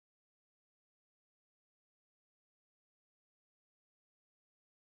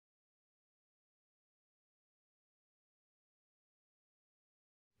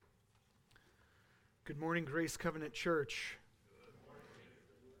Good morning, Grace Covenant Church.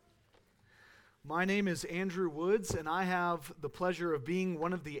 My name is Andrew Woods, and I have the pleasure of being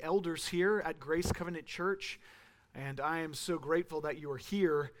one of the elders here at Grace Covenant Church. And I am so grateful that you are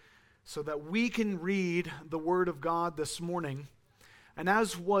here so that we can read the Word of God this morning. And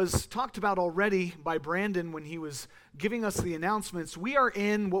as was talked about already by Brandon when he was giving us the announcements, we are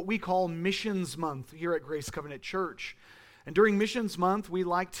in what we call Missions Month here at Grace Covenant Church. And during Missions Month, we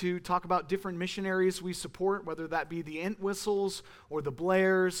like to talk about different missionaries we support, whether that be the Entwistles or the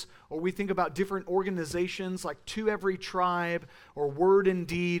Blairs, or we think about different organizations like To Every Tribe or Word and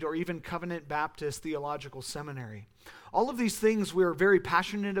Deed or even Covenant Baptist Theological Seminary. All of these things we are very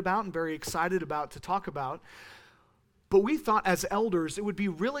passionate about and very excited about to talk about. But we thought as elders it would be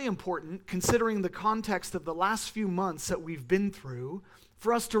really important, considering the context of the last few months that we've been through,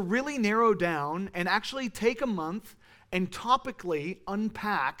 for us to really narrow down and actually take a month and topically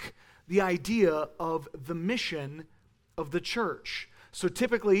unpack the idea of the mission of the church. So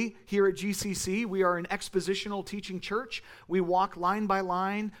typically, here at GCC, we are an expositional teaching church. We walk line by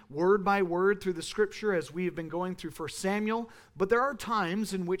line, word by word through the scripture as we have been going through 1 Samuel. But there are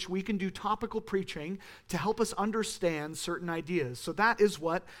times in which we can do topical preaching to help us understand certain ideas. So that is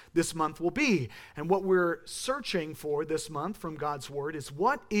what this month will be. And what we're searching for this month from God's Word is,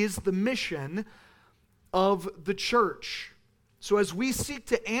 what is the mission of the church? So as we seek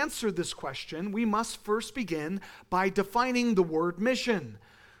to answer this question, we must first begin by defining the word mission.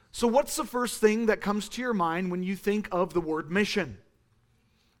 So what's the first thing that comes to your mind when you think of the word mission?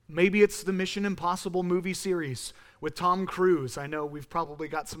 Maybe it's the Mission Impossible movie series with Tom Cruise. I know we've probably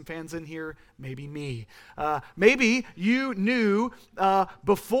got some fans in here, maybe me. Maybe you knew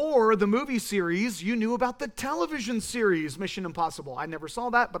before the movie series, you knew about the television series Mission Impossible. I never saw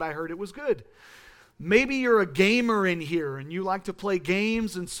that, but I heard it was good. Maybe you're a gamer in here and you like to play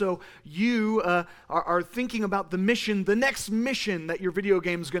games, and so you are thinking about the mission, the next mission that your video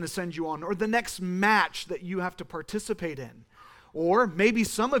game is going to send you on, or the next match that you have to participate in. Or maybe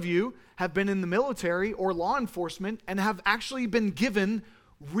some of you have been in the military or law enforcement and have actually been given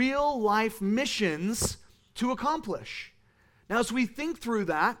real life missions to accomplish. Now, as we think through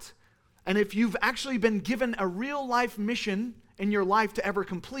that, and if you've actually been given a real life mission in your life to ever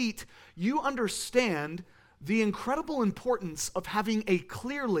complete, you understand the incredible importance of having a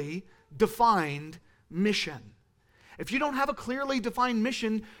clearly defined mission. If you don't have a clearly defined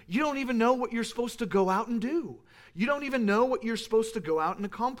mission, you don't even know what you're supposed to go out and do. You don't even know what you're supposed to go out and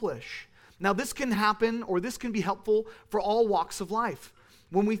accomplish. Now, this can happen, or this can be helpful for all walks of life.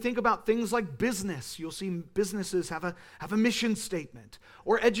 When we think about things like business, you'll see businesses have a mission statement,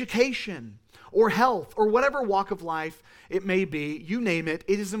 or education, or health, or whatever walk of life it may be, you name it,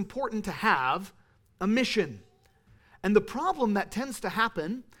 it is important to have a mission. And the problem that tends to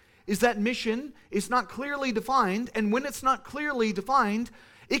happen is that mission is not clearly defined, and when it's not clearly defined,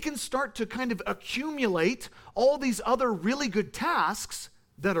 it can start to kind of accumulate all these other really good tasks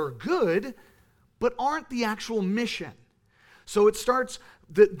that are good, but aren't the actual mission. So it starts,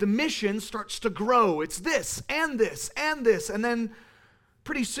 the mission starts to grow. It's this, and this, and this, and then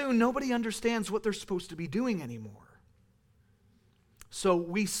pretty soon, nobody understands what they're supposed to be doing anymore. So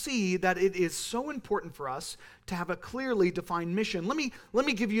we see that it is so important for us to have a clearly defined mission. Let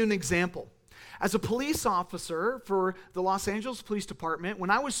me give you an example. As a police officer for the Los Angeles Police Department, when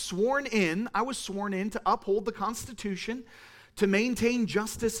I was sworn in to uphold the Constitution, to maintain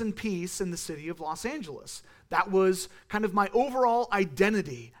justice and peace in the city of Los Angeles. That was kind of my overall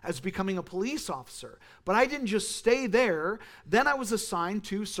identity as becoming a police officer. But I didn't just stay there. Then I was assigned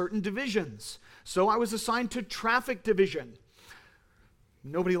to certain divisions. So I was assigned to traffic division.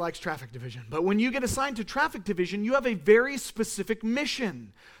 Nobody likes traffic division. But when you get assigned to traffic division, you have a very specific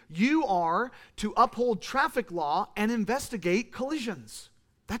mission. You are to uphold traffic law and investigate collisions.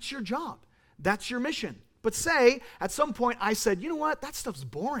 That's your job. That's your mission. But say, at some point, I said, you know what, that stuff's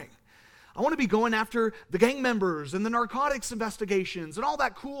boring. I want to be going after the gang members and the narcotics investigations and all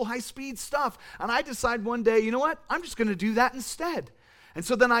that cool high-speed stuff. And I decide one day, you know what, I'm just going to do that instead. And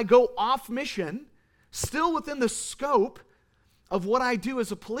so then I go off mission, still within the scope of what I do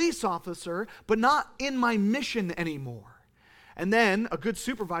as a police officer, but not in my mission anymore. And then a good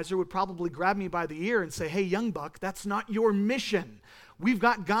supervisor would probably grab me by the ear and say, hey, young buck, that's not your mission. We've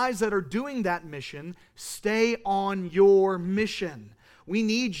got guys that are doing that mission. Stay on your mission. We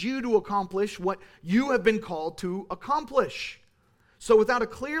need you to accomplish what you have been called to accomplish. So without a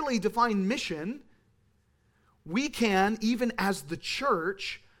clearly defined mission, we can, even as the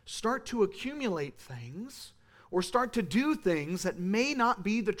church, start to accumulate things or start to do things that may not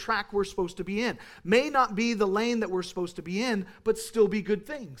be the track we're supposed to be in, may not be the lane that we're supposed to be in, but still be good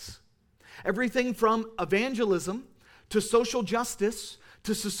things. Everything from evangelism to social justice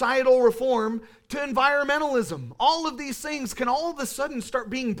to societal reform to environmentalism. All of these things can all of a sudden start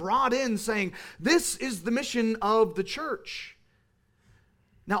being brought in saying, this is the mission of the church.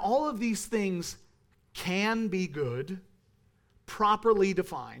 Now, all of these things can be good, properly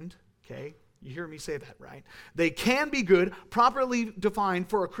defined, okay? You hear me say that, right? They can be good, properly defined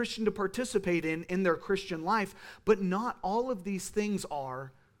for a Christian to participate in their Christian life, but not all of these things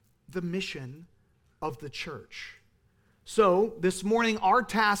are the mission of the church. So, this morning, our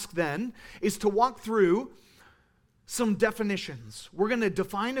task then is to walk through some definitions. We're going to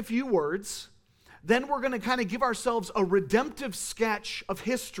define a few words. Then we're going to kind of give ourselves a redemptive sketch of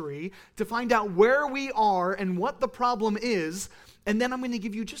history to find out where we are and what the problem is. And then I'm going to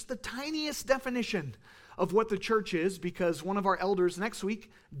give you just the tiniest definition of what the church is, because one of our elders next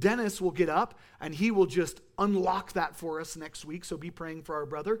week, Dennis, will get up and he will just unlock that for us next week. So be praying for our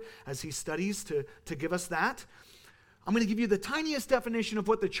brother as he studies to give us that. I'm going to give you the tiniest definition of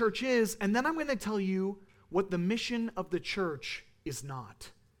what the church is, and then I'm going to tell you what the mission of the church is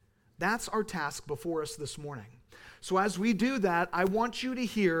not. That's our task before us this morning. So as we do that, I want you to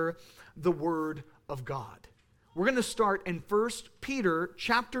hear the word of God. We're going to start in 1 Peter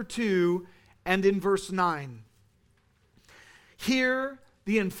chapter 2 and in verse 9. Hear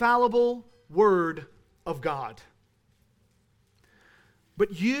the infallible word of God.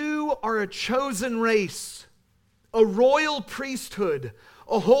 But you are a chosen race, a royal priesthood,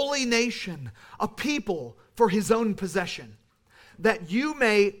 a holy nation, a people for his own possession, that you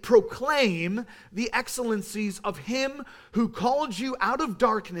may proclaim the excellencies of him who called you out of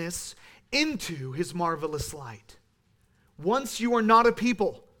darkness into his marvelous light. Once you were not a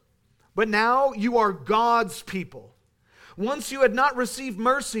people, but now you are God's people. Once you had not received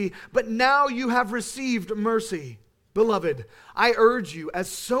mercy, but now you have received mercy. Beloved, I urge you as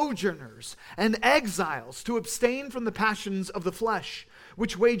sojourners and exiles to abstain from the passions of the flesh,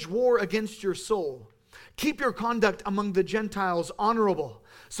 which wage war against your soul. Keep your conduct among the Gentiles honorable,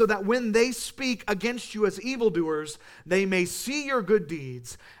 so that when they speak against you as evildoers, they may see your good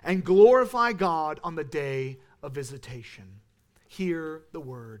deeds and glorify God on the day of visitation. Hear the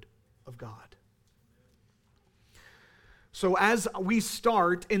word of God. So as we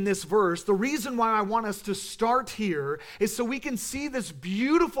start in this verse, the reason why I want us to start here is so we can see this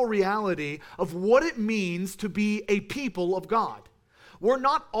beautiful reality of what it means to be a people of God. We're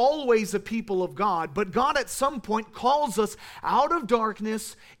not always a people of God, but God at some point calls us out of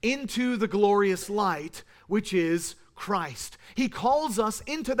darkness into the glorious light, which is Christ. He calls us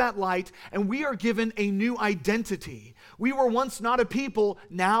into that light, and we are given a new identity. We were once not a people,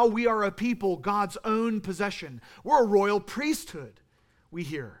 now we are a people, God's own possession. We're a royal priesthood, we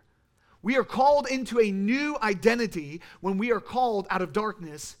hear. We are called into a new identity when we are called out of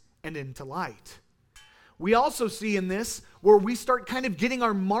darkness and into light. We also see in this where we start kind of getting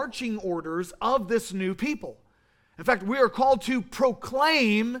our marching orders of this new people. In fact, we are called to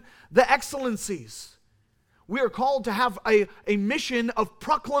proclaim the excellencies. We are called to have a mission of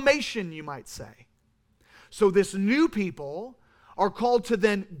proclamation, you might say. So this new people are called to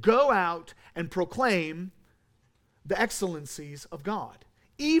then go out and proclaim the excellencies of God,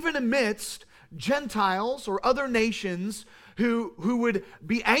 even amidst Gentiles or other nations who would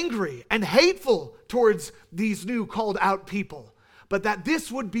be angry and hateful towards these new called out people, but that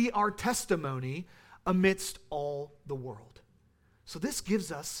this would be our testimony amidst all the world. So this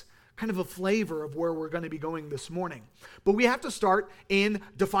gives us kind of a flavor of where we're going to be going this morning. But we have to start in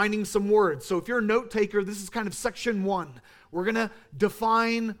defining some words. So if you're a note taker, this is kind of section 1. We're going to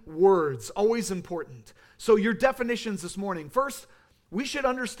define words, always important. So your definitions this morning. First, we should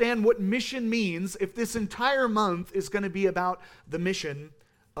understand what mission means if this entire month is going to be about the mission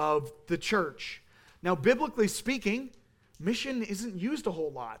of the church. Now, biblically speaking, mission isn't used a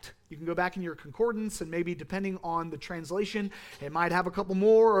whole lot. You can go back in your concordance and maybe depending on the translation, it might have a couple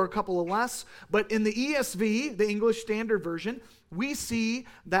more or a couple of less. But in the ESV, the English Standard Version, we see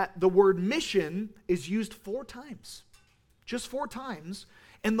that the word mission is used 4 times. Just 4 times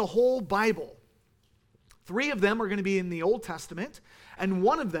in the whole Bible. 3 of them are going to be in the Old Testament, and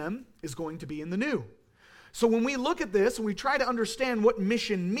 1 of them is going to be in the New. So when we look at this and we try to understand what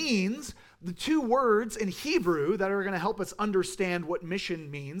mission means, the 2 words in Hebrew that are going to help us understand what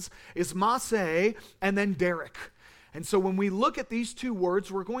mission means is maseh and then derek. And so when we look at these 2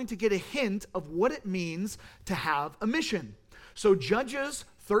 words, we're going to get a hint of what it means to have a mission. So Judges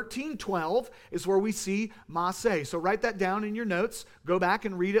 13:12 is where we see maseh. So write that down in your notes. Go back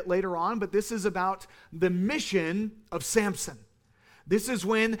and read it later on. But this is about the mission of Samson. This is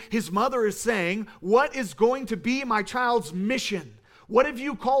when his mother is saying, what is going to be my child's mission? What have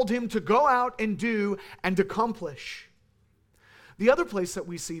you called him to go out and do and accomplish? The other place that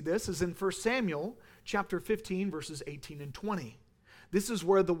we see this is in 1 Samuel chapter 15, verses 18 and 20. This is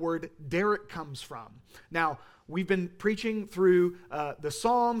where the word derek comes from. Now, we've been preaching through the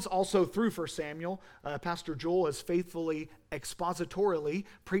Psalms, also through 1 Samuel. Pastor Joel has faithfully, expositorily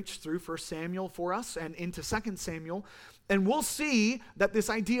preached through 1 Samuel for us and into 2 Samuel. And we'll see that this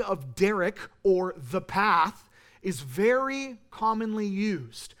idea of derek, or the path, is very commonly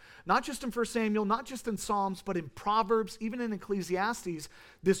used. Not just in 1 Samuel, not just in Psalms, but in Proverbs, even in Ecclesiastes,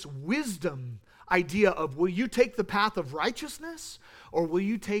 this wisdom idea of, will you take the path of righteousness or will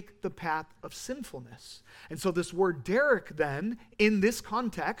you take the path of sinfulness? And so this word derek then, in this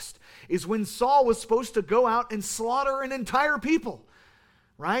context, is when Saul was supposed to go out and slaughter an entire people,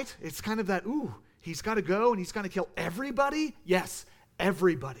 right? It's kind of that, he's got to go and he's got to kill everybody? Yes,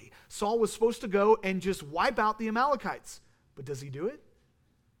 everybody. Saul was supposed to go and just wipe out the Amalekites. But does he do it?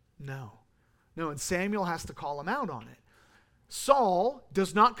 No, and Samuel has to call him out on it. Saul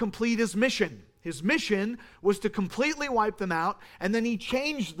does not complete his mission. His mission was to completely wipe them out, and then he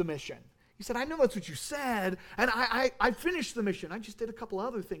changed the mission. He said, I know that's what you said, and I finished the mission. I just did a couple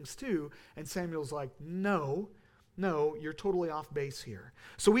other things too. And Samuel's like, no, you're totally off base here.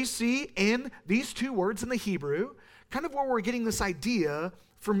 So we see in these two words in the Hebrew, kind of where we're getting this idea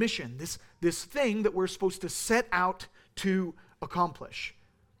for mission, this thing that we're supposed to set out to accomplish.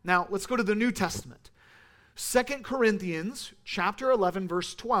 Now, let's go to the New Testament. 2 Corinthians chapter 11,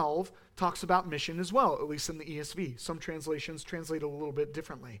 verse 12 talks about mission as well, at least in the ESV. Some translations translate it a little bit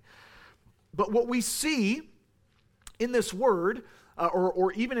differently. But what we see in this word,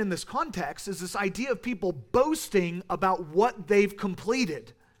 or even in this context, is this idea of people boasting about what they've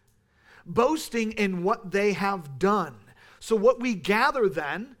completed, boasting in what they have done. So what we gather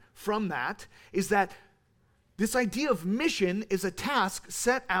then from that is that this idea of mission is a task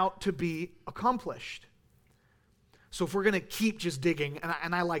set out to be accomplished. So if we're going to keep just digging,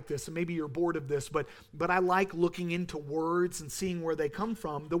 and I like this, and maybe you're bored of this, but I like looking into words and seeing where they come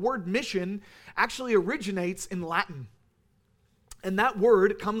from. The word mission actually originates in Latin. And that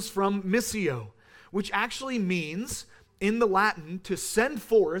word comes from missio, which actually means, in the Latin, to send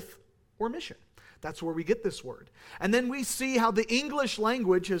forth or mission. That's where we get this word. And then we see how the English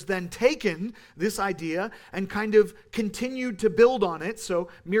language has then taken this idea and kind of continued to build on it. So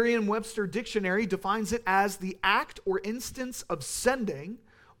Merriam-Webster Dictionary defines it as the act or instance of sending,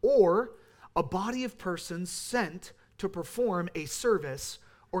 or a body of persons sent to perform a service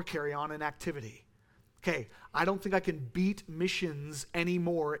or carry on an activity. Okay, I don't think I can beat missions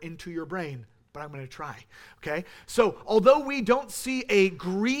anymore into your brain, but I'm going to try, okay? So, although we don't see a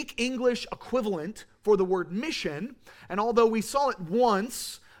Greek-English equivalent for the word mission, and although we saw it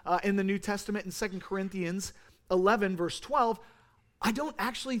once in the New Testament in 2 Corinthians 11, verse 12, I don't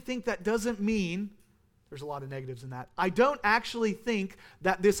actually think that doesn't mean, there's a lot of negatives in that, I don't actually think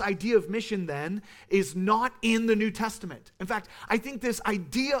that this idea of mission then is not in the New Testament. In fact, I think this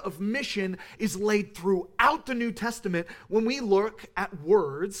idea of mission is laid throughout the New Testament when we look at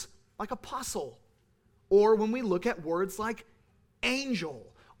words like apostle, or when we look at words like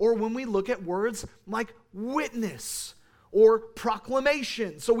angel, or when we look at words like witness or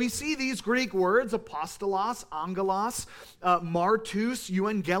proclamation. So we see these Greek words, apostolos, angelos, martus,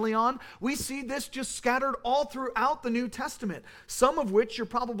 euangelion. We see this just scattered all throughout the New Testament, some of which you're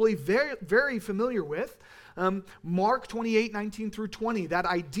probably very, very familiar with. Mark 28, 19 through 20, that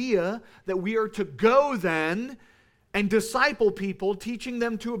idea that we are to go then and disciple people, teaching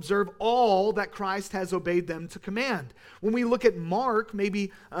them to observe all that Christ has obeyed them to command. When we look at Mark,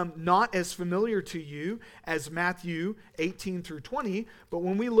 maybe not as familiar to you as Matthew 18 through 20, but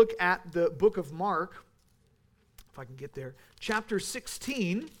when we look at the book of Mark, if I can get there, chapter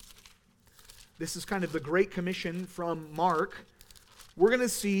 16, this is kind of the Great Commission from Mark. We're going to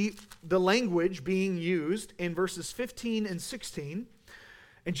see the language being used in verses 15 and 16.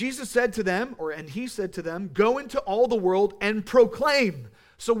 And Jesus said to them, he said to them, go into all the world and proclaim.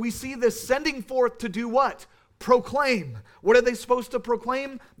 So we see this sending forth to do what? Proclaim. What are they supposed to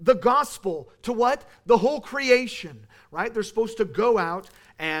proclaim? The gospel. To what? The whole creation, right? They're supposed to go out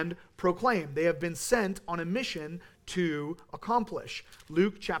and proclaim. They have been sent on a mission to accomplish.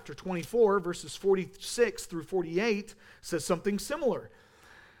 Luke chapter 24, verses 46 through 48 says something similar.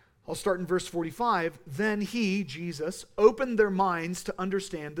 I'll start in verse 45. Then he, Jesus, opened their minds to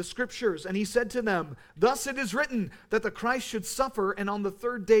understand the scriptures. And he said to them, thus it is written that the Christ should suffer and on the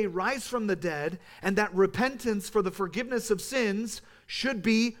third day rise from the dead, and that repentance for the forgiveness of sins should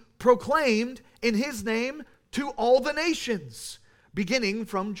be proclaimed in his name to all the nations, beginning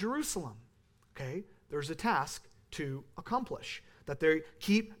from Jerusalem. Okay, there's a task to accomplish. that they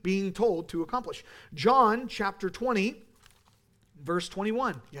keep being told to accomplish. John chapter 20, verse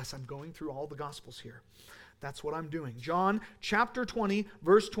 21. Yes, I'm going through all the Gospels here. That's what I'm doing. John chapter 20,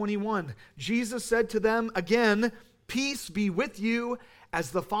 verse 21. Jesus said to them again, "Peace be with you.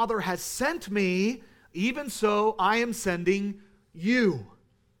 As the Father has sent me, even so I am sending you."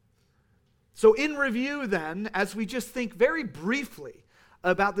 So in review then, as we just think very briefly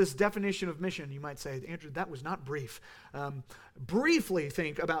about this definition of mission, you might say, Andrew, that was not brief. Briefly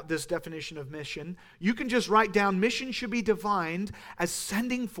think about this definition of mission. You can just write down mission should be defined as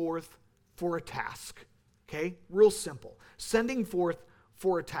sending forth for a task. Okay? Real simple. Sending forth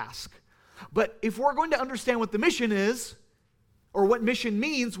for a task. But if we're going to understand what the mission is, or what mission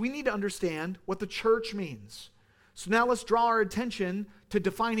means, we need to understand what the church means. So now let's draw our attention to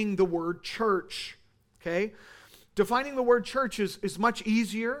defining the word church. Okay? Defining the word church is much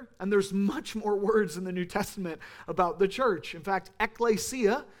easier, and there's much more words in the New Testament about the church. In fact,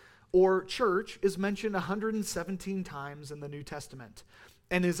 ecclesia, or church, is mentioned 117 times in the New Testament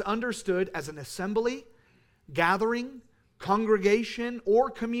and is understood as an assembly, gathering, congregation, or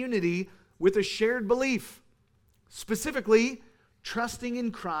community with a shared belief, specifically trusting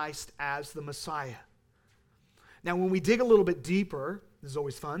in Christ as the Messiah. Now, when we dig a little bit deeper, this is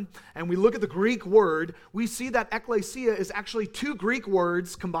always fun, and we look at the Greek word, we see that ecclesia is actually two Greek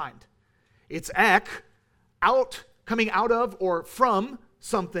words combined. It's ek, out, coming out of or from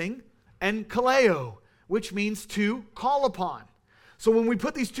something, and kaleo, which means to call upon. So when we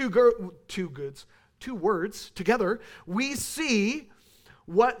put these two words together, we see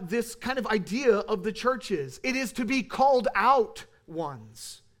what this kind of idea of the church is. It is to be called out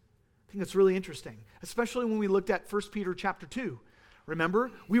ones. I think that's really interesting, especially when we looked at 1 Peter chapter 2.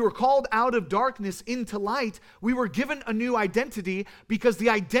 Remember, we were called out of darkness into light. We were given a new identity because the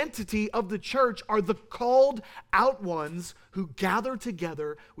identity of the church are the called out ones who gather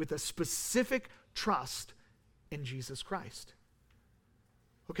together with a specific trust in Jesus Christ.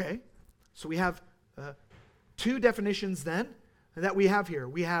 Okay, so we have two definitions then that we have here.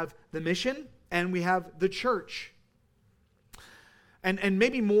 We have the mission and we have the church. And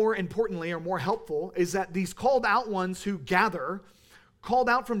maybe more importantly or more helpful is that these called out ones who gather, called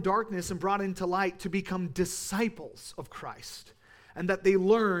out from darkness and brought into light to become disciples of Christ, and that they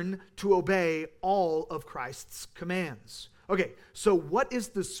learn to obey all of Christ's commands. Okay, so what is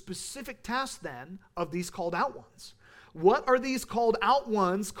the specific task then of these called out ones? What are these called out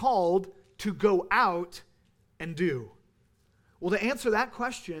ones called to go out and do? Well, to answer that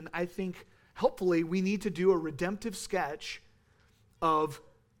question, I think helpfully we need to do a redemptive sketch of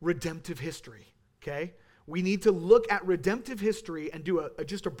redemptive history, okay? We need to look at redemptive history and do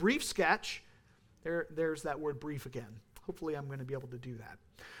just a brief sketch. There's that word brief again. Hopefully I'm going to be able to do that.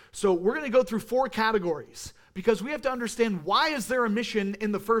 So we're going to go through 4 categories because we have to understand why is there a mission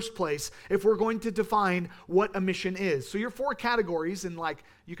in the first place if we're going to define what a mission is. So your 4 categories, and like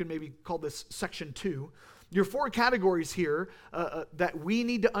you can maybe call this section 2, your 4 categories here that we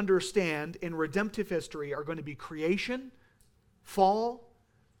need to understand in redemptive history are going to be creation, fall,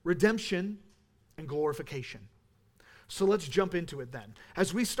 redemption, and glorification. So let's jump into it then.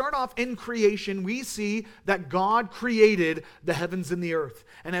 As we start off in creation, we see that God created the heavens and the earth.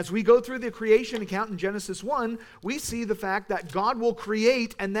 And as we go through the creation account in Genesis 1, we see the fact that God will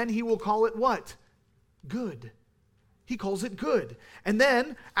create and then he will call it what? Good. He calls it good. And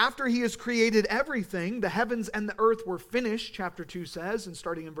then, after he has created everything, the heavens and the earth were finished, chapter 2 says, and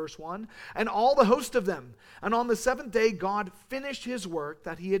starting in verse 1, and all the host of them. And on the 7th day, God finished his work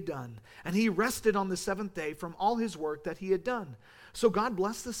that he had done. And he rested on the 7th day from all his work that he had done. So God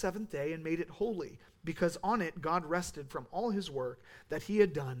blessed the 7th day and made it holy, because on it God rested from all his work that he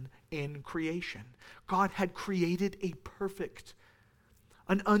had done in creation. God had created a perfect,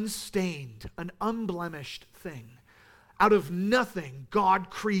 an unstained, an unblemished thing. Out of nothing,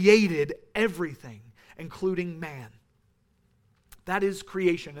 God created everything, including man. That is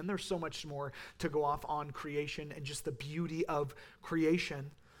creation, and there's so much more to go off on creation and just the beauty of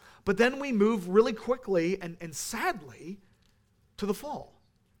creation. But then we move really quickly and sadly to the fall.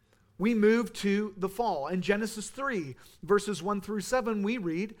 We move to the fall. In Genesis 3, verses 1 through 7, we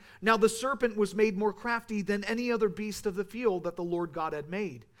read, "Now the serpent was made more crafty than any other beast of the field that the Lord God had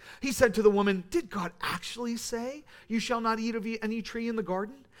made. He said to the woman, 'Did God actually say, you shall not eat of any tree in the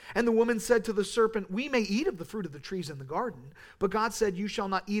garden?' And the woman said to the serpent, 'We may eat of the fruit of the trees in the garden, but God said, you shall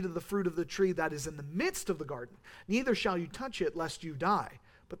not eat of the fruit of the tree that is in the midst of the garden, neither shall you touch it, lest you die.'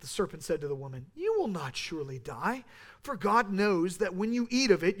 But the serpent said to the woman, 'You will not surely die, for God knows that when you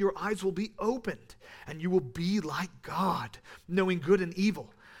eat of it, your eyes will be opened, and you will be like God, knowing good and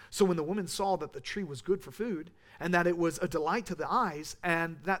evil.' So when the woman saw that the tree was good for food, and that it was a delight to the eyes,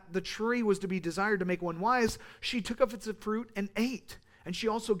 and that the tree was to be desired to make one wise, she took of its fruit and ate. And she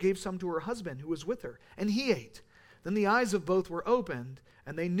also gave some to her husband who was with her, and he ate. Then the eyes of both were opened,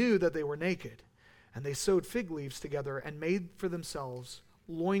 and they knew that they were naked. And they sewed fig leaves together and made for themselves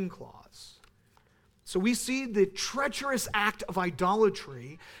loincloths. So we see the treacherous act of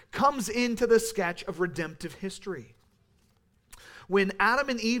idolatry comes into the sketch of redemptive history. When Adam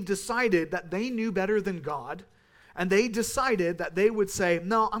and Eve decided that they knew better than God, and they decided that they would say,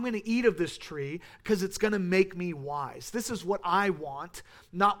 no, I'm going to eat of this tree because it's going to make me wise. This is what I want,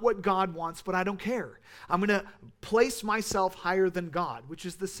 not what God wants, but I don't care. I'm going to place myself higher than God, which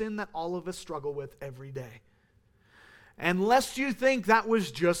is the sin that all of us struggle with every day. And lest you think that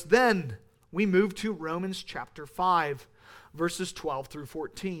was just then, we move to Romans chapter 5, verses 12 through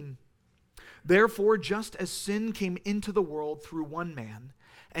 14. Therefore, just as sin came into the world through one man,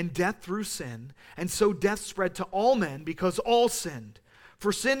 and death through sin, and so death spread to all men because all sinned.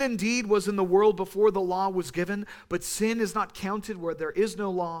 For sin indeed was in the world before the law was given, but sin is not counted where there is no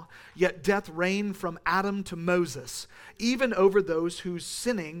law. Yet death reigned from Adam to Moses, even over those whose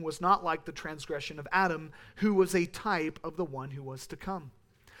sinning was not like the transgression of Adam, who was a type of the one who was to come.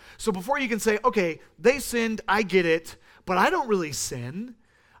 So before you can say, okay, they sinned, I get it, but I don't really sin,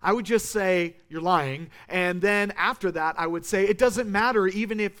 I would just say, you're lying. And then after that, I would say, it doesn't matter,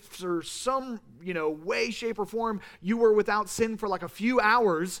 even if for some, way, shape, or form, you were without sin for like a few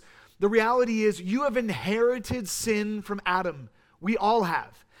hours. The reality is you have inherited sin from Adam. We all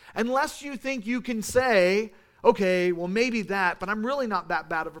have. Unless you think you can say, okay, well, maybe that, but I'm really not that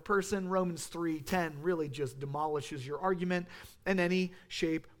bad of a person. Romans 3:10 really just demolishes your argument in any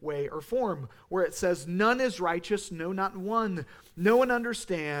shape, way, or form, where it says, none is righteous, no, not one. No one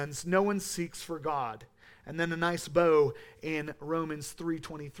understands, no one seeks for God. And then a nice bow in Romans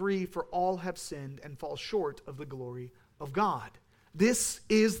 3:23, for all have sinned and fall short of the glory of God. This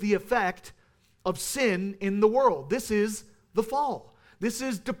is the effect of sin in the world. This is the fall. This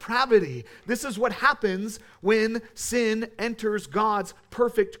is depravity. This is what happens when sin enters God's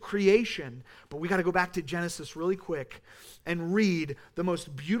perfect creation. But we got to go back to Genesis really quick and read the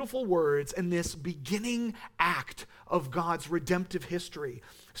most beautiful words in this beginning act of God's redemptive history.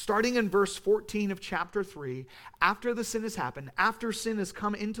 Starting in verse 14 of chapter 3, after the sin has happened, after sin has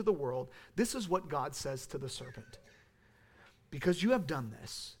come into the world, this is what God says to the serpent. Because you have done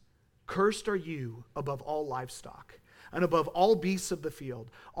this, cursed are you above all livestock, and above all beasts of the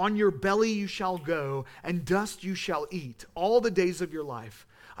field. On your belly you shall go, and dust you shall eat all the days of your life.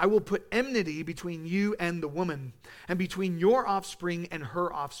 I will put enmity between you and the woman, and between your offspring and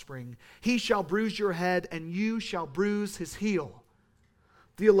her offspring. He shall bruise your head, and you shall bruise his heel.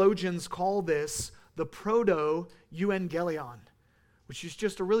 Theologians call this the proto-evangelion, which is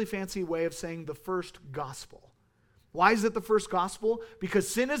just a really fancy way of saying the first gospel. Why is it the first gospel? Because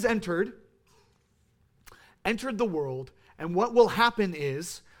sin has entered the world, and what will happen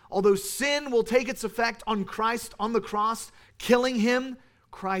is, although sin will take its effect on Christ on the cross, killing him,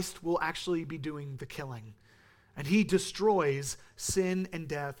 Christ will actually be doing the killing. And he destroys sin and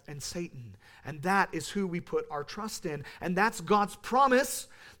death and Satan. And that is who we put our trust in. And that's God's promise,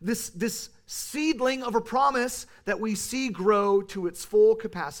 this seedling of a promise that we see grow to its full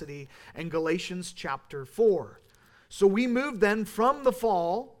capacity in Galatians chapter 4. So we move then from the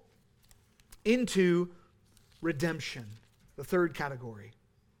fall into redemption, the third category.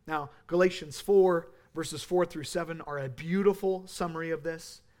 Now, Galatians 4, verses 4 through 7 are a beautiful summary of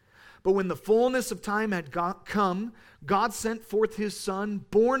this. But when the fullness of time had come, God sent forth his Son,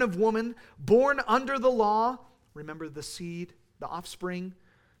 born of woman, born under the law. Remember the seed, the offspring.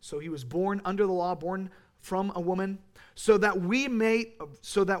 So he was born under the law, born from a woman, so that we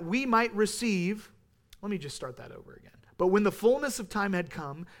might receive. Let me just start that over again. But when the fullness of time had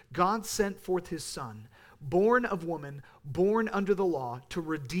come, God sent forth his Son, born of woman, born under the law, to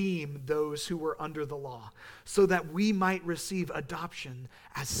redeem those who were under the law, so that we might receive adoption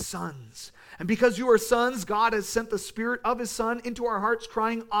as sons. And because you are sons, God has sent the Spirit of his Son into our hearts,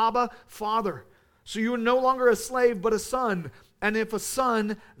 crying, Abba, Father. So you are no longer a slave, but a son. And if a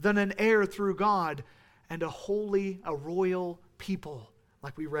son, then an heir through God, and a royal people,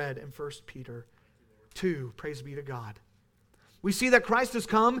 like we read in 1 Peter 2. Praise be to God. We see that Christ has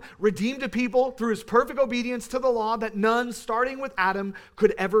come, redeemed a people through his perfect obedience to the law that none, starting with Adam,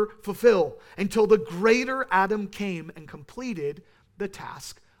 could ever fulfill, until the greater Adam came and completed the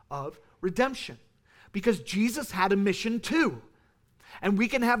task of redemption. Because Jesus had a mission too. And we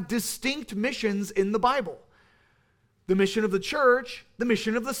can have distinct missions in the Bible. The mission of the church, the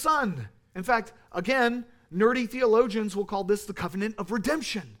mission of the Son. In fact, again, nerdy theologians will call this the covenant of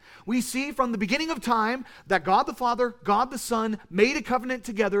redemption. We see from the beginning of time that God the Father, God the Son made a covenant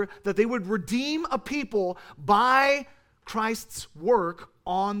together that they would redeem a people by Christ's work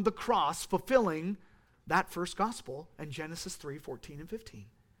on the cross, fulfilling that first gospel in Genesis 3:14 and 15.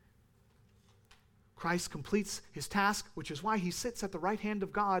 Christ completes his task, which is why he sits at the right hand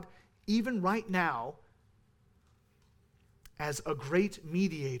of God even right now as a great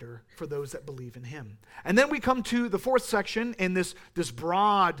mediator for those that believe in him. And then we come to the fourth section in this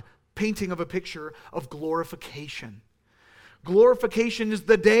broad painting of a picture of glorification. Glorification is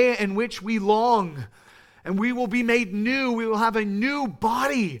the day in which we long, and we will be made new. We will have a new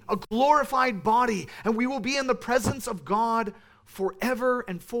body, a glorified body, and we will be in the presence of God forever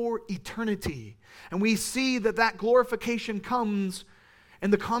and for eternity. And we see that glorification comes in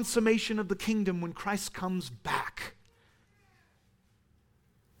the consummation of the kingdom when Christ comes back.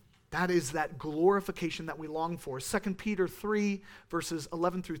 That is that glorification that we long for. 2 Peter 3, verses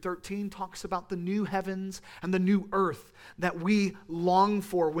 11 through 13 talks about the new heavens and the new earth that we long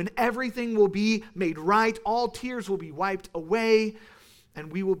for, when everything will be made right, all tears will be wiped away,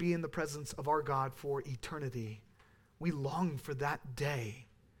 and we will be in the presence of our God for eternity. We long for that day.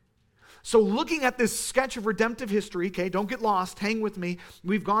 So looking at this sketch of redemptive history, okay, don't get lost, hang with me.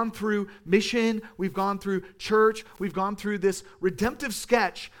 We've gone through mission, we've gone through church, we've gone through this redemptive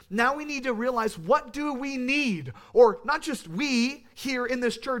sketch. Now we need to realize, what do we need? Or not just we here in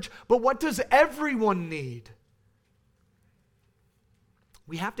this church, but what does everyone need?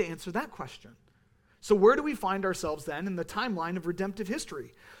 We have to answer that question. So where do we find ourselves then in the timeline of redemptive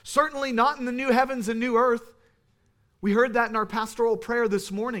history? Certainly not in the new heavens and new earth. We heard that in our pastoral prayer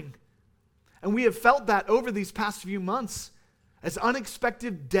this morning. And we have felt that over these past few months as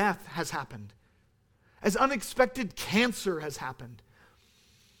unexpected death has happened, as unexpected cancer has happened,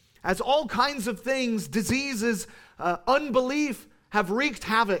 as all kinds of things, diseases, unbelief have wreaked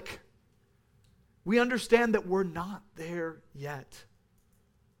havoc. We understand that we're not there yet.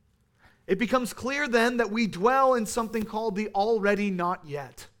 It becomes clear then that we dwell in something called the already not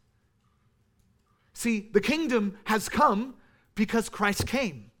yet. See, the kingdom has come because Christ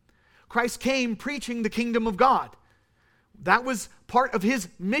came. Christ came preaching the kingdom of God. That was part of his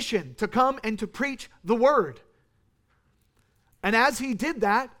mission, to come and to preach the word. And as he did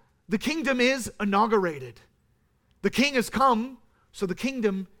that, the kingdom is inaugurated. The king has come, so the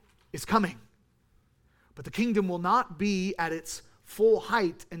kingdom is coming. But the kingdom will not be at its full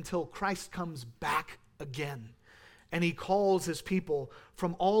height until Christ comes back again. And he calls his people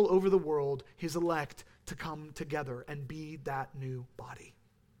from all over the world, his elect, to come together and be that new body.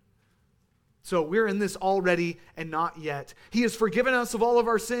 So we're in this already and not yet. He has forgiven us of all of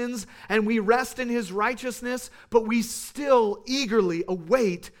our sins, and we rest in his righteousness, but we still eagerly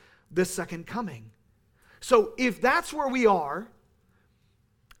await the second coming. So if that's where we are,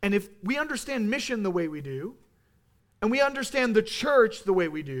 and if we understand mission the way we do, and we understand the church the way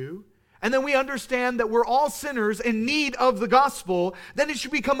we do, and then we understand that we're all sinners in need of the gospel, then it should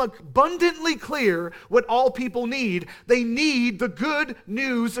become abundantly clear what all people need. They need the good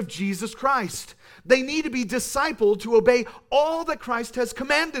news of Jesus Christ. They need to be discipled to obey all that Christ has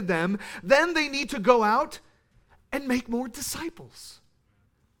commanded them. Then they need to go out and make more disciples.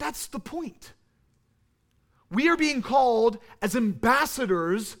 That's the point. We are being called as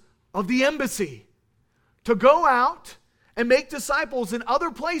ambassadors of the embassy to go out and make disciples in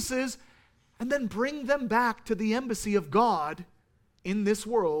other places and then bring them back to the embassy of God in this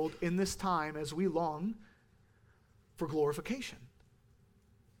world, in this time, as we long for glorification.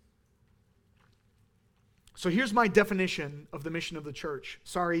 So here's my definition of the mission of the church.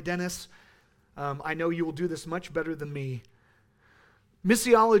 Sorry, Dennis. I know you will do this much better than me.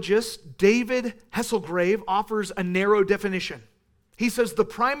 Missiologist David Hesselgrave offers a narrow definition. He says the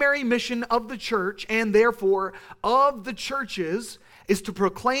primary mission of the church, and therefore of the churches, is to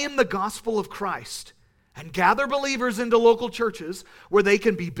proclaim the gospel of Christ and gather believers into local churches where they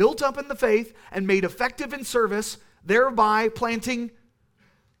can be built up in the faith and made effective in service, thereby planting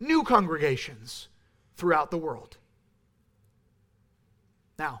new congregations throughout the world.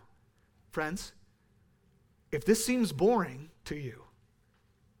 Now, friends, if this seems boring to you,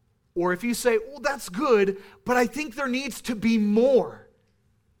 or if you say, well, that's good, but I think there needs to be more,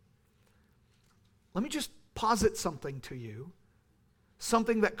 let me just posit something to you,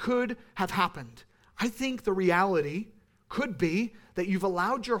 something that could have happened. I think the reality could be that you've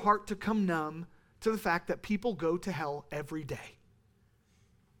allowed your heart to come numb to the fact that people go to hell every day.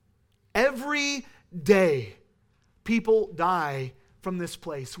 Every day, people die from this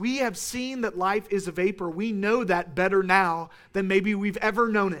place. We have seen that life is a vapor. We know that better now than maybe we've ever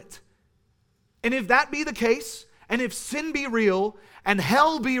known it. And if that be the case, and if sin be real, and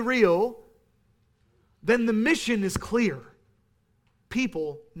hell be real, then the mission is clear.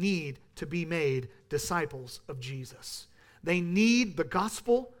 People need to be made disciples of Jesus. They need the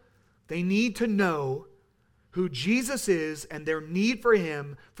gospel. They need to know who Jesus is and their need for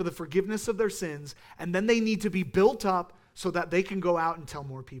him for the forgiveness of their sins. And then they need to be built up so that they can go out and tell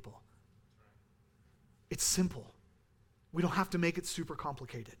more people. It's simple. We don't have to make it super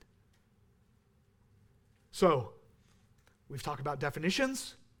complicated. So, we've talked about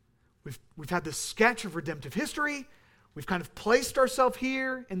definitions. We've had this sketch of redemptive history. We've kind of placed ourselves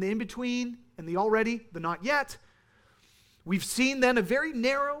here in the in-between and the already, the not yet. We've seen then a very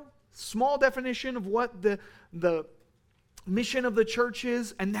narrow, small definition of what the mission of the church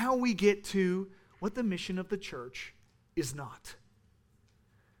is, and now we get to what the mission of the church is not.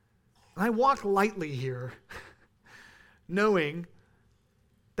 And I walk lightly here, knowing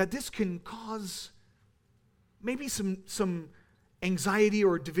that this can cause maybe some anxiety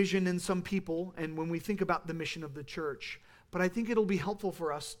or division in some people, and when we think about the mission of the church. But I think it'll be helpful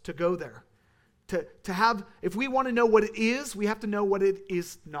for us to go there. To have, if we want to know what it is, we have to know what it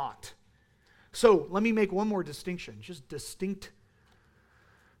is not. So let me make one more distinction, just distinct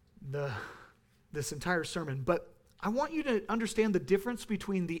this entire sermon. But I want you to understand the difference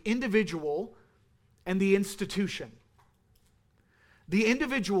between the individual and the institution. The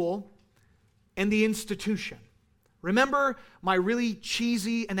individual and the institution. Remember my really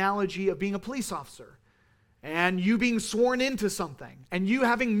cheesy analogy of being a police officer and you being sworn into something and you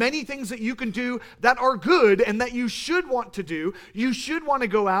having many things that you can do that are good and that you should want to do. You should want to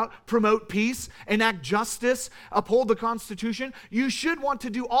go out, promote peace, enact justice, uphold the Constitution. You should want to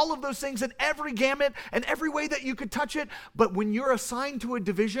do all of those things in every gamut and every way that you could touch it. But when you're assigned to a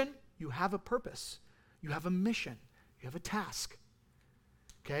division, you have a purpose. You have a mission. You have a task.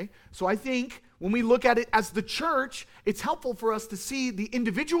 Okay? So I think when we look at it as the church, it's helpful for us to see the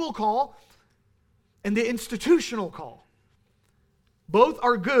individual call and the institutional call. Both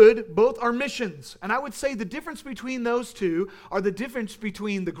are good, both are missions. And I would say the difference between those two are the difference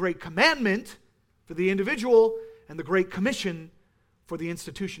between the Great Commandment for the individual and the Great Commission for the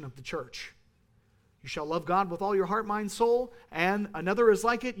institution of the church. You shall love God with all your heart, mind, soul, and another is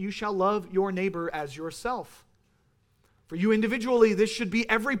like it, you shall love your neighbor as yourself. For you individually, this should be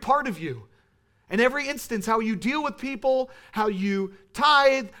every part of you. In every instance, how you deal with people, how you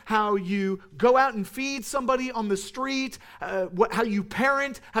tithe, how you go out and feed somebody on the street, how you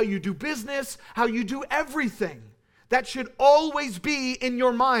parent, how you do business, how you do everything. That should always be in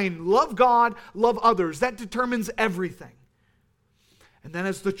your mind. Love God, love others. That determines everything. And then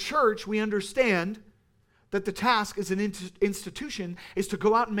as the church, we understand that the task as an institution is to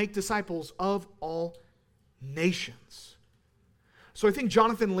go out and make disciples of all nations. So I think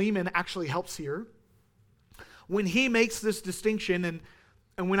Jonathan Lehman actually helps here when he makes this distinction,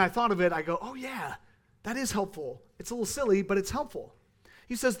 and when I thought of it, I go, oh yeah, that is helpful. It's a little silly, but it's helpful.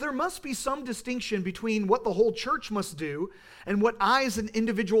 He says there must be some distinction between what the whole church must do and what I as an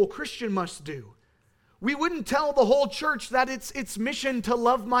individual Christian must do. We wouldn't tell the whole church that it's its mission to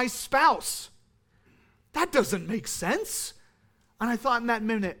love my spouse. That doesn't make sense. And I thought in that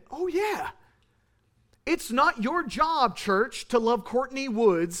minute, oh yeah, it's not your job, church, to love Courtney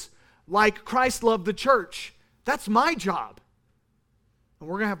Woods like Christ loved the church. That's my job. And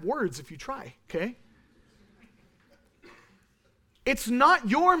we're going to have words if you try, okay? It's not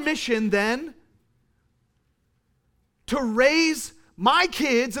your mission then to raise my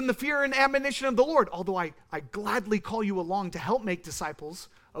kids in the fear and admonition of the Lord, although I gladly call you along to help make disciples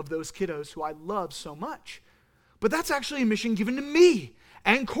of those kiddos who I love so much. But that's actually a mission given to me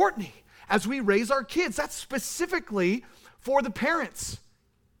and Courtney as we raise our kids. That's specifically for the parents.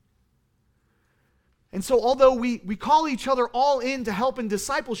 And so although we call each other all in to help in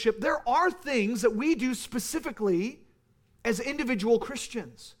discipleship, there are things that we do specifically as individual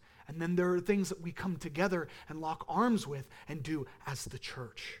Christians. And then there are things that we come together and lock arms with and do as the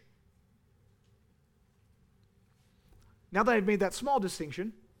church. Now that I've made that small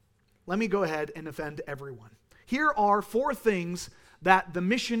distinction, let me go ahead and offend everyone. Here are 4 things that the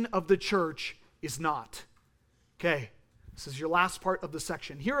mission of the church is not. Okay, this is your last part of the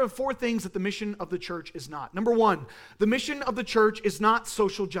section. Here are 4 things that the mission of the church is not. Number 1, the mission of the church is not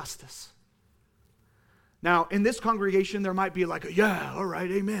social justice. Now, in this congregation, there might be like, yeah, all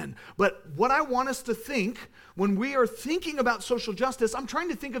right, amen. But what I want us to think when we are thinking about social justice, I'm trying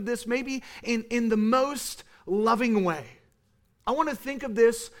to think of this maybe in the most loving way. I want to think of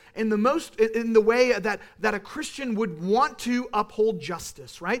this in the way that a Christian would want to uphold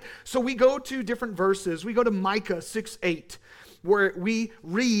justice, right? So we go to different verses. We go to Micah 6:8. where we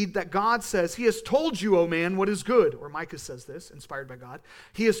read that God says, He has told you, O man, what is good. Or Micah says this, inspired by God.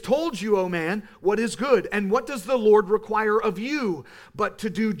 He has told you, O man, what is good. And what does the Lord require of you? But to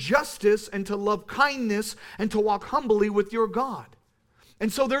do justice and to love kindness and to walk humbly with your God.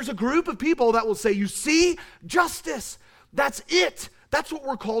 And so there's a group of people that will say, you see, justice, that's it. That's what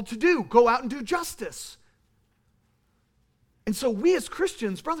we're called to do. Go out and do justice. And so we as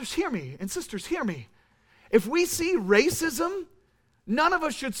Christians, brothers, hear me, and sisters, hear me. If we see racism, none of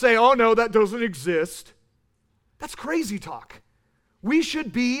us should say, oh no, that doesn't exist. That's crazy talk. We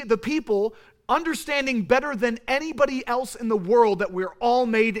should be the people understanding better than anybody else in the world that we're all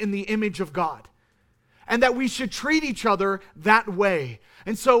made in the image of God. And that we should treat each other that way.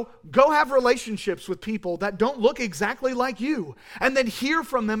 And so go have relationships with people that don't look exactly like you, and then hear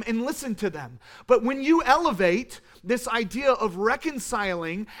from them and listen to them. But when you elevate this idea of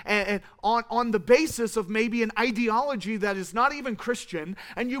reconciling and on the basis of maybe an ideology that is not even Christian,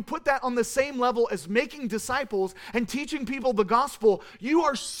 and you put that on the same level as making disciples and teaching people the gospel, you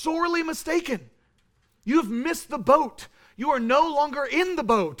are sorely mistaken. You have missed the boat. You are no longer in the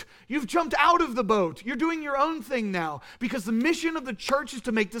boat. You've jumped out of the boat. You're doing your own thing now because the mission of the church is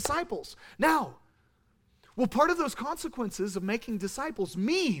to make disciples. Now, will part of those consequences of making disciples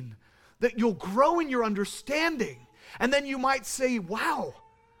mean that you'll grow in your understanding? And then you might say, wow,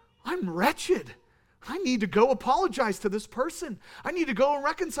 I'm wretched. I need to go apologize to this person. I need to go and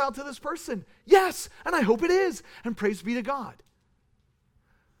reconcile to this person. Yes, and I hope it is. And praise be to God.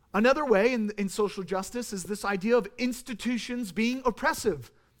 Another way in social justice is this idea of institutions being oppressive.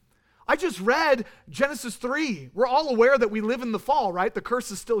 I just read Genesis 3. We're all aware that we live in the fall, right? The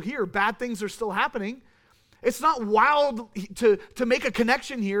curse is still here. Bad things are still happening. It's not wild to make a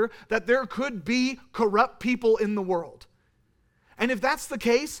connection here that there could be corrupt people in the world. And if that's the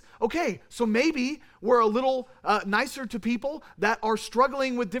case, okay, so maybe we're a little nicer to people that are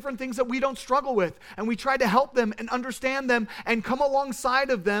struggling with different things that we don't struggle with. And we try to help them and understand them and come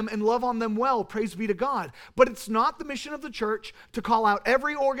alongside of them and love on them well. Praise be to God. But it's not the mission of the church to call out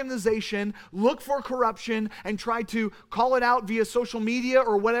every organization, look for corruption, and try to call it out via social media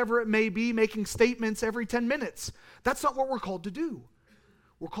or whatever it may be, making statements every 10 minutes. That's not what we're called to do.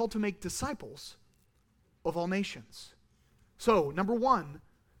 We're called to make disciples of all nations. So, number one,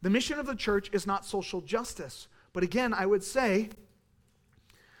 the mission of the church is not social justice. But again, I would say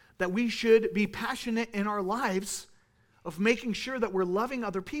that we should be passionate in our lives of making sure that we're loving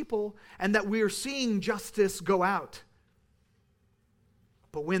other people and that we are seeing justice go out.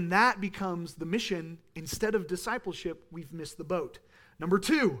 But when that becomes the mission instead of discipleship, we've missed the boat. Number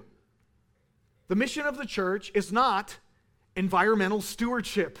two, the mission of the church is not environmental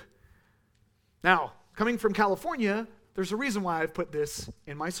stewardship. Now, coming from California, there's a reason why I've put this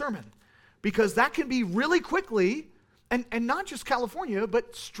in my sermon. Because that can be really quickly, and not just California,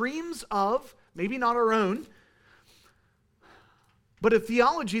 but streams of, maybe not our own, but a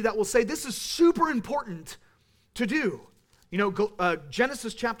theology that will say this is super important to do. You know,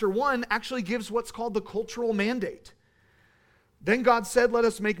 Genesis chapter 1 actually gives what's called the cultural mandate. Then God said, let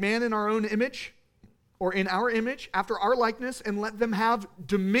us make man in our own image, or in our image, after our likeness, and let them have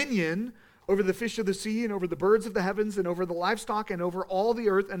dominion over the fish of the sea, and over the birds of the heavens, and over the livestock, and over all the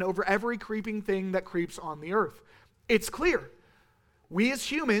earth, and over every creeping thing that creeps on the earth. It's clear. We as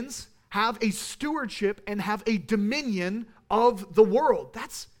humans have a stewardship and have a dominion of the world.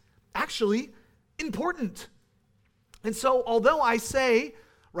 That's actually important. And so, although I say,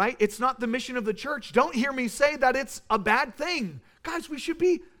 right, it's not the mission of the church, don't hear me say that it's a bad thing. Guys, we should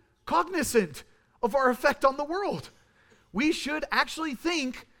be cognizant of our effect on the world. We should actually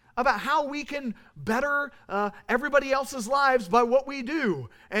think about how we can better everybody else's lives by what we do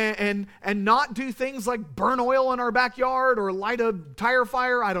and not do things like burn oil in our backyard or light a tire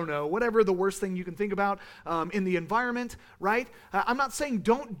fire, I don't know, whatever the worst thing you can think about in the environment, right? I'm not saying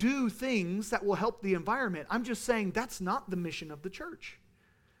don't do things that will help the environment. I'm just saying that's not the mission of the church.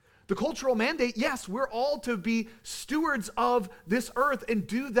 The cultural mandate, yes, we're all to be stewards of this earth and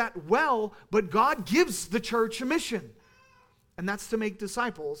do that well, but God gives the church a mission. And that's to make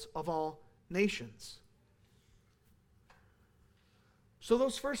disciples of all nations. So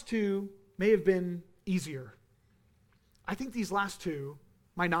those first two may have been easier. I think these last two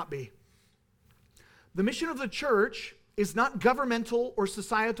might not be. The mission of the church is not governmental or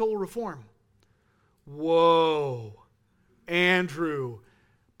societal reform. Whoa, Andrew,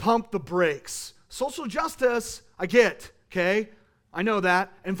 pump the brakes. Social justice, I get, okay? I know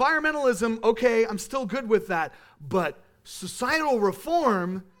that. Environmentalism, okay, I'm still good with that. But societal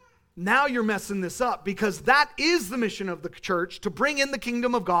reform, Now you're messing this up, because that is the mission of the church, to bring in the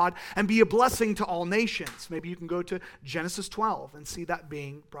kingdom of God and be a blessing to all nations. Maybe you can go to Genesis 12 and see that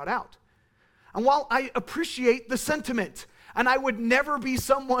being brought out. And while I appreciate the sentiment, and I would never be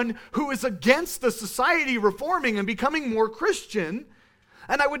someone who is against the society reforming and becoming more Christian,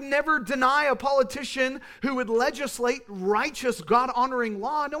 and I would never deny a politician who would legislate righteous, God-honoring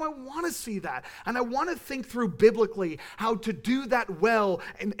law. No, I want to see that. And I want to think through biblically how to do that well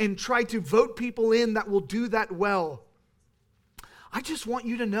and try to vote people in that will do that well. I just want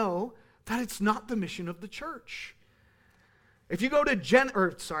you to know that it's not the mission of the church. If you go to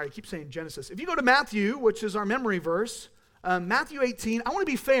Genesis. If you go to Matthew, which is our memory verse, Matthew 18, I want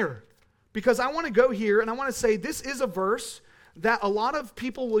to be fair, because I want to go here and I want to say this is a verse that a lot of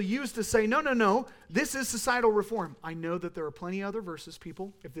people will use to say, no, this is societal reform. I know that there are plenty of other verses,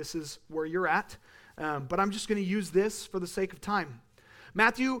 people, if this is where you're at, but I'm just going to use this for the sake of time.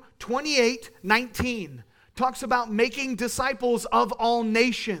 Matthew 28:19 talks about making disciples of all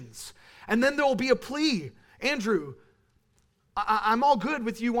nations. And then there will be a plea. Andrew, I'm all good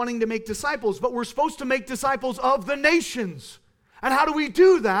with you wanting to make disciples, but we're supposed to make disciples of the nations. And how do we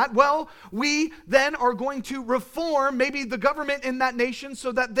do that? Well, we then are going to reform maybe the government in that nation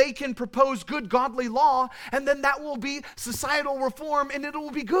so that they can propose good godly law, and then that will be societal reform, and it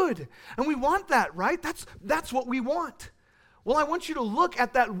will be good. And we want that, right? That's what we want. Well, I want you to look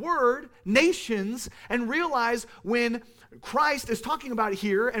at that word, nations, and realize when Christ is talking about it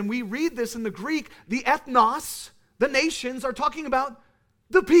here, and we read this in the Greek, the ethnos, the nations, are talking about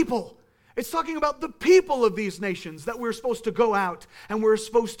the people. It's talking about the people of these nations that we're supposed to go out and we're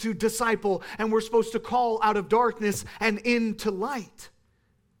supposed to disciple and we're supposed to call out of darkness and into light.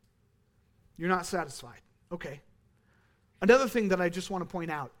 You're not satisfied. Okay. Another thing that I just want to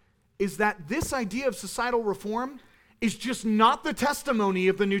point out is that this idea of societal reform is just not the testimony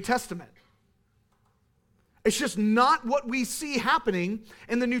of the New Testament. It's just not what we see happening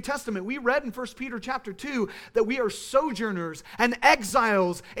in the New Testament. We read in 1 Peter chapter 2 that we are sojourners and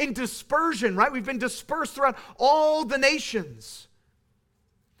exiles in dispersion, right? We've been dispersed throughout all the nations.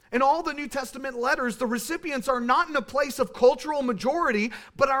 In all the New Testament letters, the recipients are not in a place of cultural majority,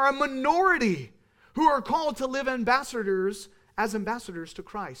 but are a minority who are called to live as ambassadors to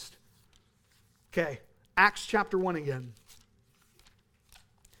Christ. Okay, Acts chapter 1 again.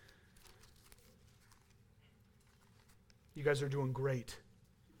 You guys are doing great.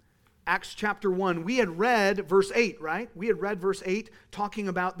 Acts chapter 1, we had read verse 8, right? We had read verse 8 talking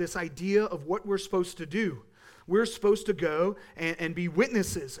about this idea of what we're supposed to do. We're supposed to go and be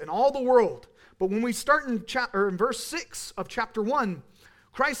witnesses in all the world. But when we start in verse 6 of chapter 1,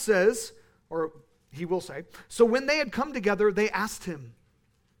 Christ says, or he will say, so when they had come together, they asked him.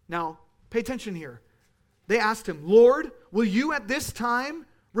 Now, pay attention here. They asked him, Lord, will you at this time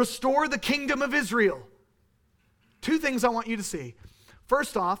restore the kingdom of Israel? Two things I want you to see.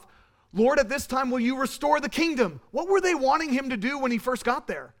 First off, Lord, at this time, will you restore the kingdom? What were they wanting him to do when he first got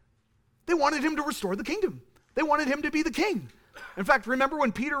there? They wanted him to restore the kingdom. They wanted him to be the king. In fact, remember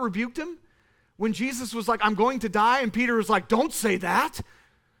when Peter rebuked him? When Jesus was like, I'm going to die, and Peter was like, don't say that.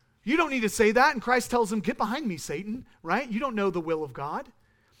 You don't need to say that. And Christ tells him, get behind me, Satan, right? You don't know the will of God.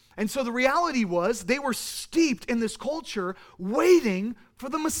 And so the reality was they were steeped in this culture waiting for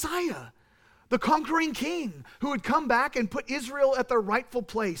the Messiah, the conquering king who would come back and put Israel at their rightful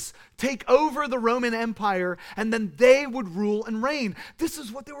place, take over the Roman Empire, and then they would rule and reign. This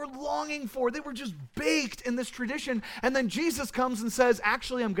is what they were longing for. They were just baked in this tradition. And then Jesus comes and says,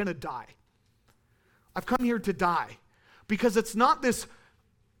 actually, I'm going to die. I've come here to die. Because it's not this,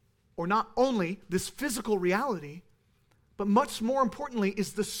 or not only this physical reality, but much more importantly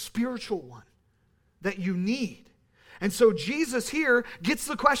is the spiritual one that you need. And so Jesus here gets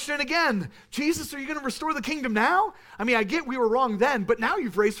the question again. Jesus, are you going to restore the kingdom now? I mean, I get we were wrong then, but now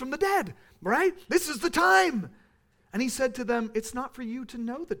you've raised from the dead, right? This is the time. And he said to them, it's not for you to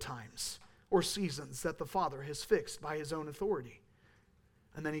know the times or seasons that the Father has fixed by his own authority.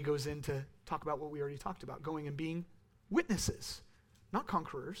 And then he goes in to talk about what we already talked about, going and being witnesses, not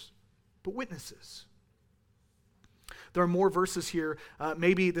conquerors, but witnesses. There are more verses here.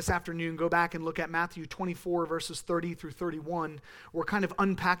 Maybe this afternoon, go back and look at Matthew 24, verses 30 through 31. We're kind of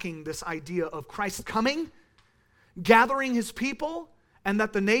unpacking this idea of Christ coming, gathering his people, and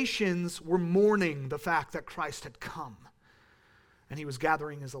that the nations were mourning the fact that Christ had come. And he was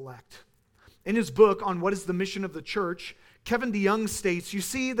gathering his elect. In his book on what is the mission of the church, Kevin DeYoung states, you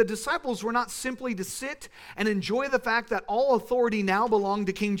see, the disciples were not simply to sit and enjoy the fact that all authority now belonged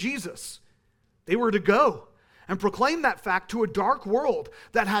to King Jesus. They were to go and proclaim that fact to a dark world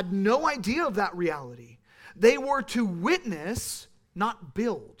that had no idea of that reality. They were to witness, not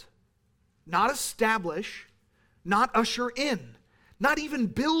build. not establish, not usher in, not even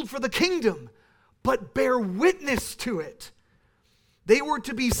build for the kingdom, but bear witness to it. They were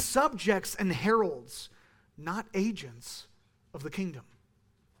to be subjects and heralds, not agents of the kingdom.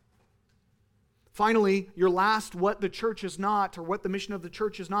 Finally, your last what the church is not, or what the mission of the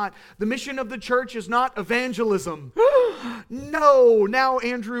church is not. The mission of the church is not evangelism. No, now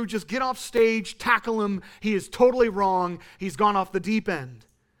Andrew, just get off stage, tackle him. He is totally wrong. He's gone off the deep end.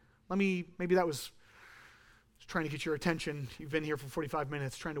 Maybe that was trying to get your attention. You've been here for 45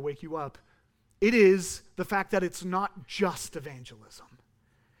 minutes, trying to wake you up. It is the fact that it's not just evangelism.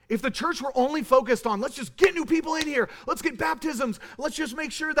 If the church were only focused on, let's just get new people in here, let's get baptisms, let's just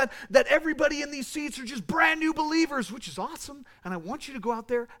make sure that everybody in these seats are just brand new believers, which is awesome, and I want you to go out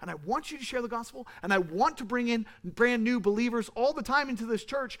there, and I want you to share the gospel, and I want to bring in brand new believers all the time into this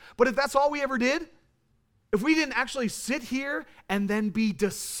church, but if that's all we ever did, if we didn't actually sit here and then be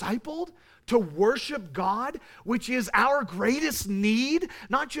discipled to worship God, which is our greatest need,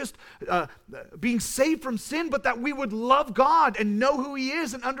 not just being saved from sin, but that we would love God and know who He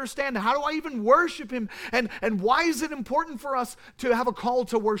is and understand, how do I even worship Him, and why is it important for us to have a call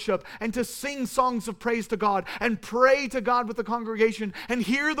to worship and to sing songs of praise to God and pray to God with the congregation and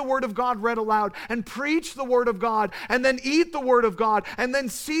hear the Word of God read aloud and preach the Word of God and then eat the Word of God and then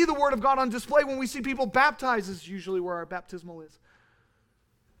see the Word of God on display when we see people baptized, is usually where our baptismal is.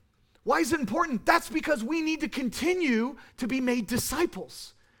 Why is it important? That's because we need to continue to be made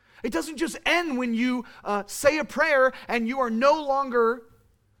disciples. It doesn't just end when you say a prayer and you are no longer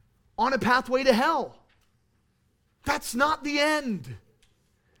on a pathway to hell. That's not the end.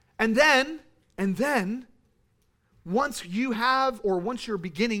 And then, once you're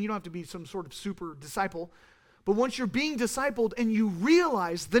beginning, you don't have to be some sort of super disciple, but once you're being discipled and you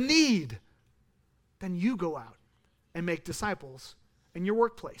realize the need, then you go out and make disciples in your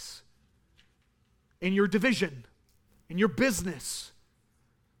workplace, in your division, in your business,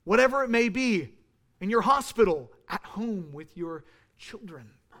 whatever it may be, in your hospital, at home with your children.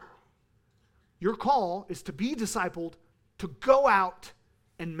 Your call is to be discipled, to go out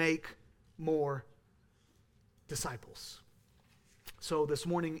and make more disciples. So this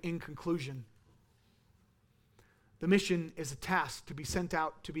morning, in conclusion, the mission is a task to be sent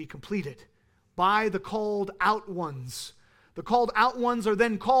out to be completed by the called out ones. The called out ones are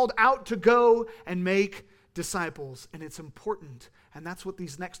then called out to go and make disciples. And it's important, and that's what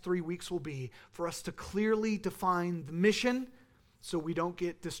these next 3 weeks will be, for us to clearly define the mission so we don't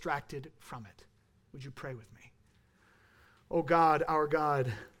get distracted from it. Would you pray with me? Oh God, our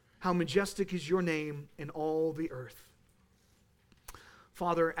God, how majestic is your name in all the earth.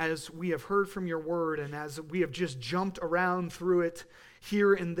 Father, as we have heard from your word and as we have just jumped around through it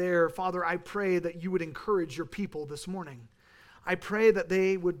here and there, Father, I pray that you would encourage your people this morning. I pray that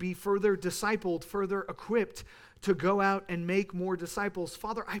they would be further discipled, further equipped to go out and make more disciples.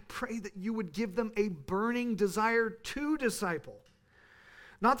 Father, I pray that you would give them a burning desire to disciple.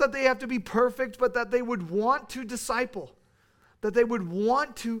 Not that they have to be perfect, but that they would want to disciple, that they would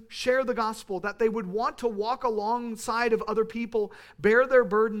want to share the gospel, that they would want to walk alongside of other people, bear their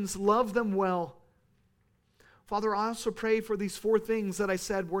burdens, love them well. Father, I also pray for these 4 things that I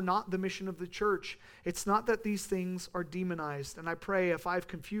said were not the mission of the church. It's not that these things are demonized. And I pray if I've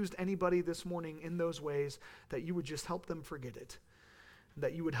confused anybody this morning in those ways, that you would just help them forget it.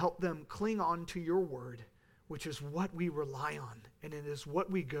 That you would help them cling on to your word, which is what we rely on. And it is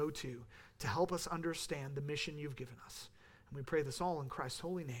what we go to help us understand the mission you've given us. And we pray this all in Christ's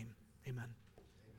holy name. Amen.